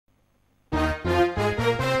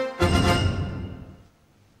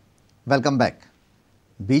Welcome back.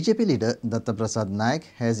 BJP leader Dattaprasad Naik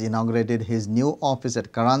has inaugurated his new office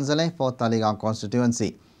at Caranzalem for Taliegao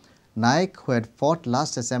constituency. Naik, who had fought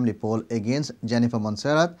last assembly poll against Jennifer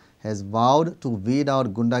Monserratte, has vowed to weed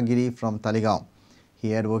out goondagiri from Taliegao.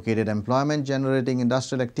 He advocated employment-generating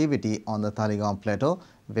industrial activity on the Taliegao plateau,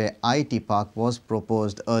 where IT park was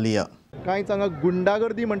proposed earlier. कांय हांगा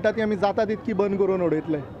गुंडागर्दी म्हणटा ती आमी जाता तितकी बंद करून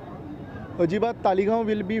उडयतले. अजिबात Taleigao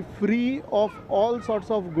will be free of all sorts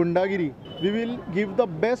of गुंडागिरी. We will give the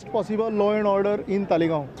best possible law and order in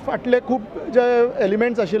Taleigao. फाटले खूब जे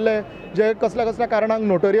एलिमेंट्स आशिल्ले जे कसल्या कारणांक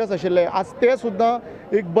नोटोरियस आशिल्ले आज ते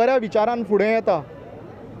सुद्दां एक बऱ्या विचारान फुडें येता.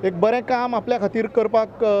 एक बरें काम आपल्या खातीर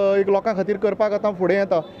करपाक एक लोकां खातीर करपाक आतां फुडें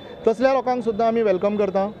येता. तसल्या लोकांक सुद्दां आमी वेलकम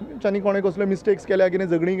करता. जांणी कोणें कसले मिस्टेक्स केल्या कितें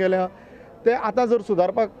झगडीं केल्या ते आतां जर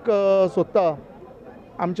सुदारपाक सोदता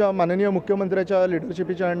आमच्या माननीय मुख्यमंत्र्याच्या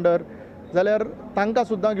लिडरशिपीच्या अंडर जाल्यार तांकां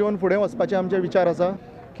सुद्दां घेवन फुडें वचपाचे आमचे विचार आसा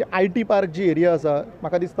की IT पार्क जी एरिया आसा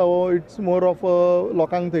म्हाका दिसता हो इट्स मोर ऑफ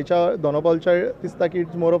लोकांक थंयच्या दोनापावलच्या दिसता की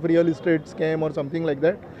it's more of real estate scam or something like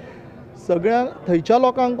that. सगळ्या थंयच्या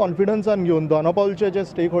लोकांक कॉन्फिडन्सान घेवन दोनापावलचे जे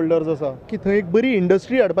स्टेक होल्डर्स आसा की थंय एक बरी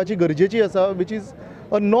इंडस्ट्री हाडपाची गरजेची आसा which is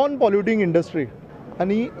a non पॉल्युटींग industry.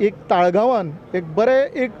 आनी एक ताळगांवान एक बरे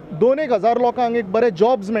एक 2-1 हजार लोकांक एक बरे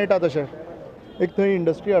जॉब्स मेळटात अशे एक थंय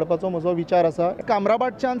इंडस्ट्री हाडपाचो म्हजो विचार आसा.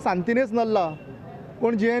 कामराबादच्यान सांतिनेज नल्ला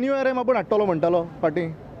कोण JNURM आपूण हाडटलो म्हणटालो फाटीं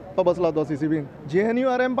तो बसला तो CCBन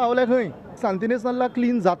JNURM पावले खंय सांतिनेज नल्ला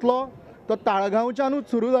क्लीन जातलो तो ताळगांवच्यानूच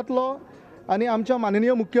सुरू जातलो आनी आमच्या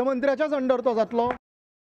माननीय मुख्यमंत्र्याच्याच अंडर तो जातलो.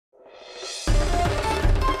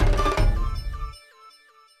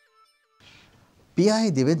 PI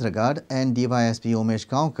Devendra Gad and DYSP Umesh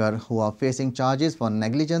Gaonkar, who are facing charges for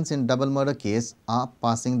negligence in double murder case, are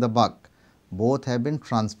passing the buck. Both have been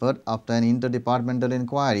transferred after an interdepartmental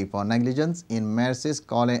inquiry for negligence in Mercy's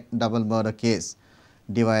College double murder case.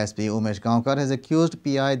 DYSP Umesh Gaonkar has accused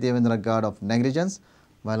PI Devendra Gad of negligence,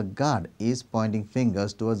 while Gad is pointing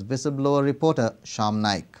fingers towards whistleblower reporter Sham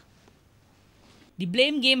Naik. The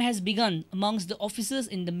blame game has begun amongst the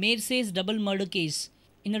officers in the Mercy's double murder case.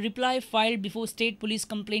 In a reply filed before State Police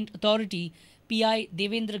Complaint Authority, PI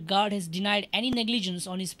Devendra Gad has denied any negligence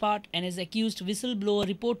on his part and has accused whistleblower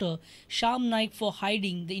reporter Sham Naik for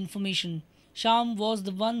hiding the information. Sham was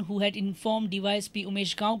the one who had informed DYSP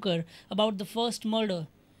Umesh Gaonkar about the first murder.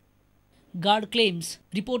 Gad claims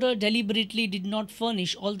reporter deliberately did not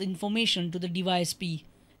furnish all the information to the DYSP.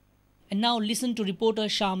 And now listen to reporter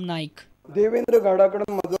Sham Naik. Devendra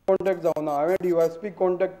Gadaकडे माझा contact जावना. हांवें DYSP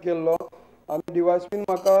contact केल्लो आनी DYSPन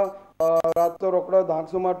म्हाका रातचो रोकडो 10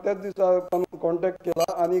 सुमार त्याच दिसा कॉन्टॅक्ट केला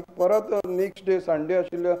आनी परत नेक्स्ट डे संडे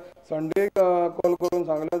आशिल्ले संडे कॉल करून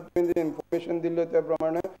सांगलें तुवें इन्फॉर्मेशन दिल्लें त्या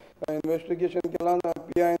प्रमाणे इन्वेस्टिगेशन केलां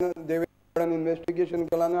PIन देवेंद्रान इन्वेस्टिगेशन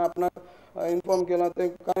केलां आनी आपणाक इन्फॉर्म केलां तें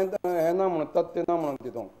कांय हें ना म्हणून तथ्य ना म्हणून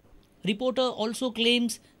तितून. Reporter also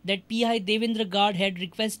claims that PI Devendra Gad had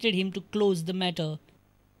requested him to close the matter.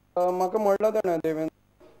 म्हाका म्हणलां ताणें देवेंद्र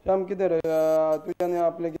श्याम कितें रे तुज्यान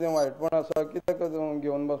आपलें कितें वायटपण आसा कित्याक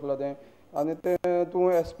घेवन बसला तें आनी तें तूं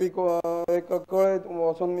SP एक कळय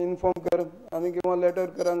वचोन इन्फॉर्म कर आनी किंवा लेटर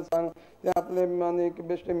कर आनी सांग तें आपलें आनी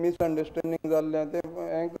बेश्टें मिसअंडरस्टँडींग जाल्लें तें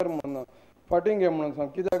हें कर म्हणून फाटीं घे म्हणून सांग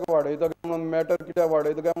कित्याक वाडयता काय म्हणून मॅटर कित्याक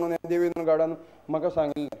वाडयता काय म्हणून देवेंद्र गाडान म्हाका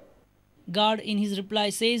सांगिल्लें. Gad in his reply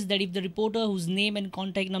says that if the reporter whose name and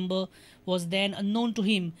contact number was then unknown to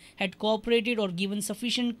him had cooperated or given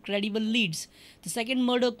sufficient credible leads, the second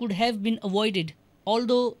murder could have been avoided.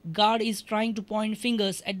 Although Gad is trying to point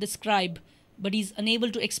fingers at the scribe, but is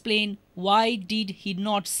unable to explain why did he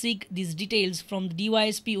not seek these details from the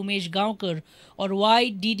DYSP Umesh Gaonkar or why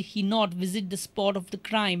did he not visit the spot of the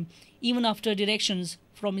crime even after directions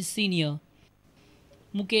from his senior.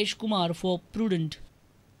 Mukesh Kumar for Prudent.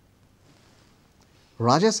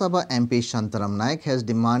 Rajya Sabha MP Shantaram Naik has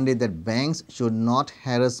demanded that banks should not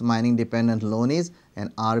harass mining-dependent loanees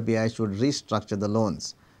and RBI should restructure the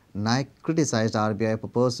loans. Naik criticized RBI for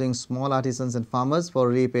pursuing small artisans and farmers for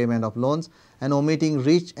repayment of loans and omitting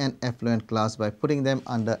rich and affluent class by putting them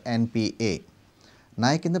under NPA.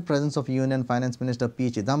 Naik, in the presence of Union Finance Minister P.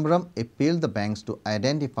 Chidambaram, appealed the banks to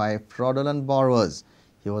identify fraudulent borrowers.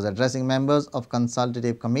 He was addressing members of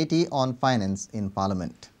Consultative Committee on Finance in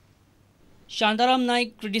Parliament. Shantaram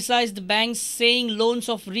Naik criticized the banks, saying loans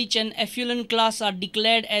of rich and affluent class are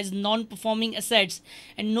declared as non-performing assets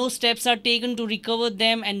and no steps are taken to recover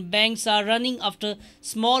them, and banks are running after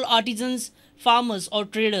small artisans, farmers or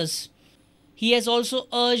traders. He has also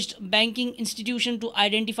urged banking institutions to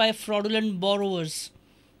identify fraudulent borrowers.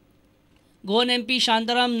 Goan MP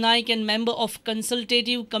Shantaram Naik and member of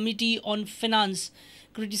Consultative Committee on Finance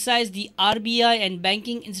criticized the RBI and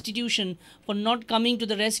banking institution for not coming to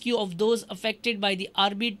the rescue of those affected by the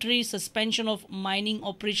arbitrary suspension of mining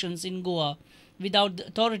operations in Goa without the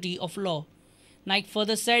authority of law. Naik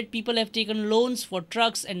further said people have taken loans for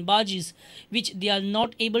trucks and barges which they are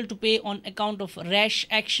not able to pay on account of rash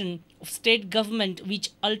action of state government, which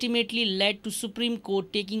ultimately led to Supreme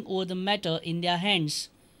Court taking over the matter in their hands.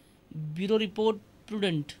 Bureau Report,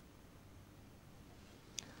 Prudent.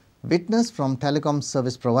 Witness from telecom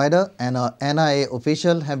service provider and a NIA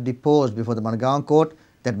official have deposed before the Madgaon court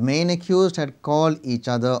that main accused had called each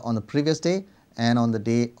other on the previous day and on the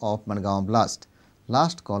day of Madgaon blast.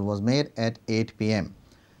 Last call was made at 8 p.m.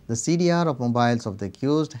 The CDR of mobiles of the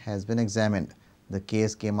accused has been examined. The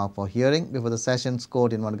case came up for hearing before the Sessions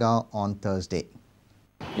Court in Madgaon on Thursday.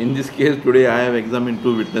 In this case today I have examined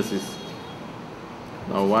two witnesses.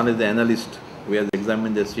 Now one is the analyst who has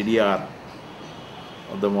examined the CDR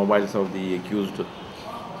of the mobiles of the accused,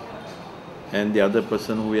 and the other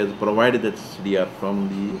person who has provided that CDR from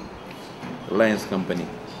the Reliance company.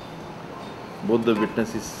 Both the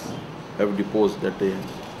witnesses have deposed that the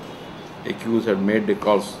accused had made the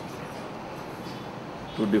calls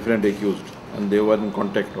to different accused and they were in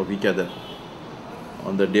contact of each other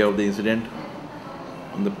on the day of the incident,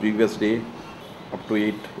 on the previous day up to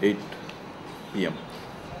 8 p.m.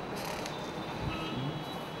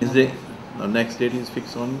 The next date is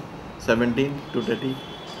fixed on 17 to 30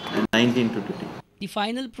 and 19 to 30. The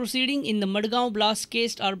final proceeding in the Madgaon blast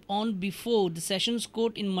case are on before the Sessions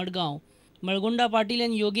Court in Madgaon. Malgonda Patil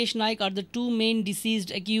and Yogesh Naik are the two main deceased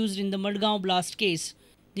accused in the Madgaon blast case.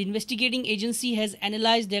 The investigating agency has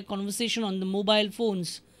analyzed their conversation on the mobile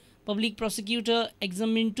phones. Public prosecutor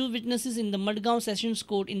examined two witnesses in the Madgaon Sessions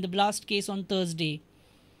Court in the blast case on Thursday.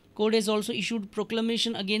 Court has also issued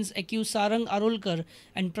proclamation against accused Sarang Arolkar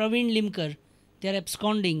and Praveen Limkar. They are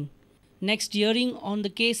absconding. Next hearing on the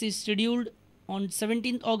case is scheduled on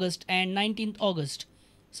 17th August and 19th August.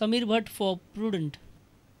 Samir Bhatt for Prudent.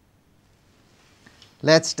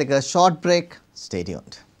 Let's take a short break. Stay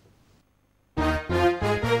tuned.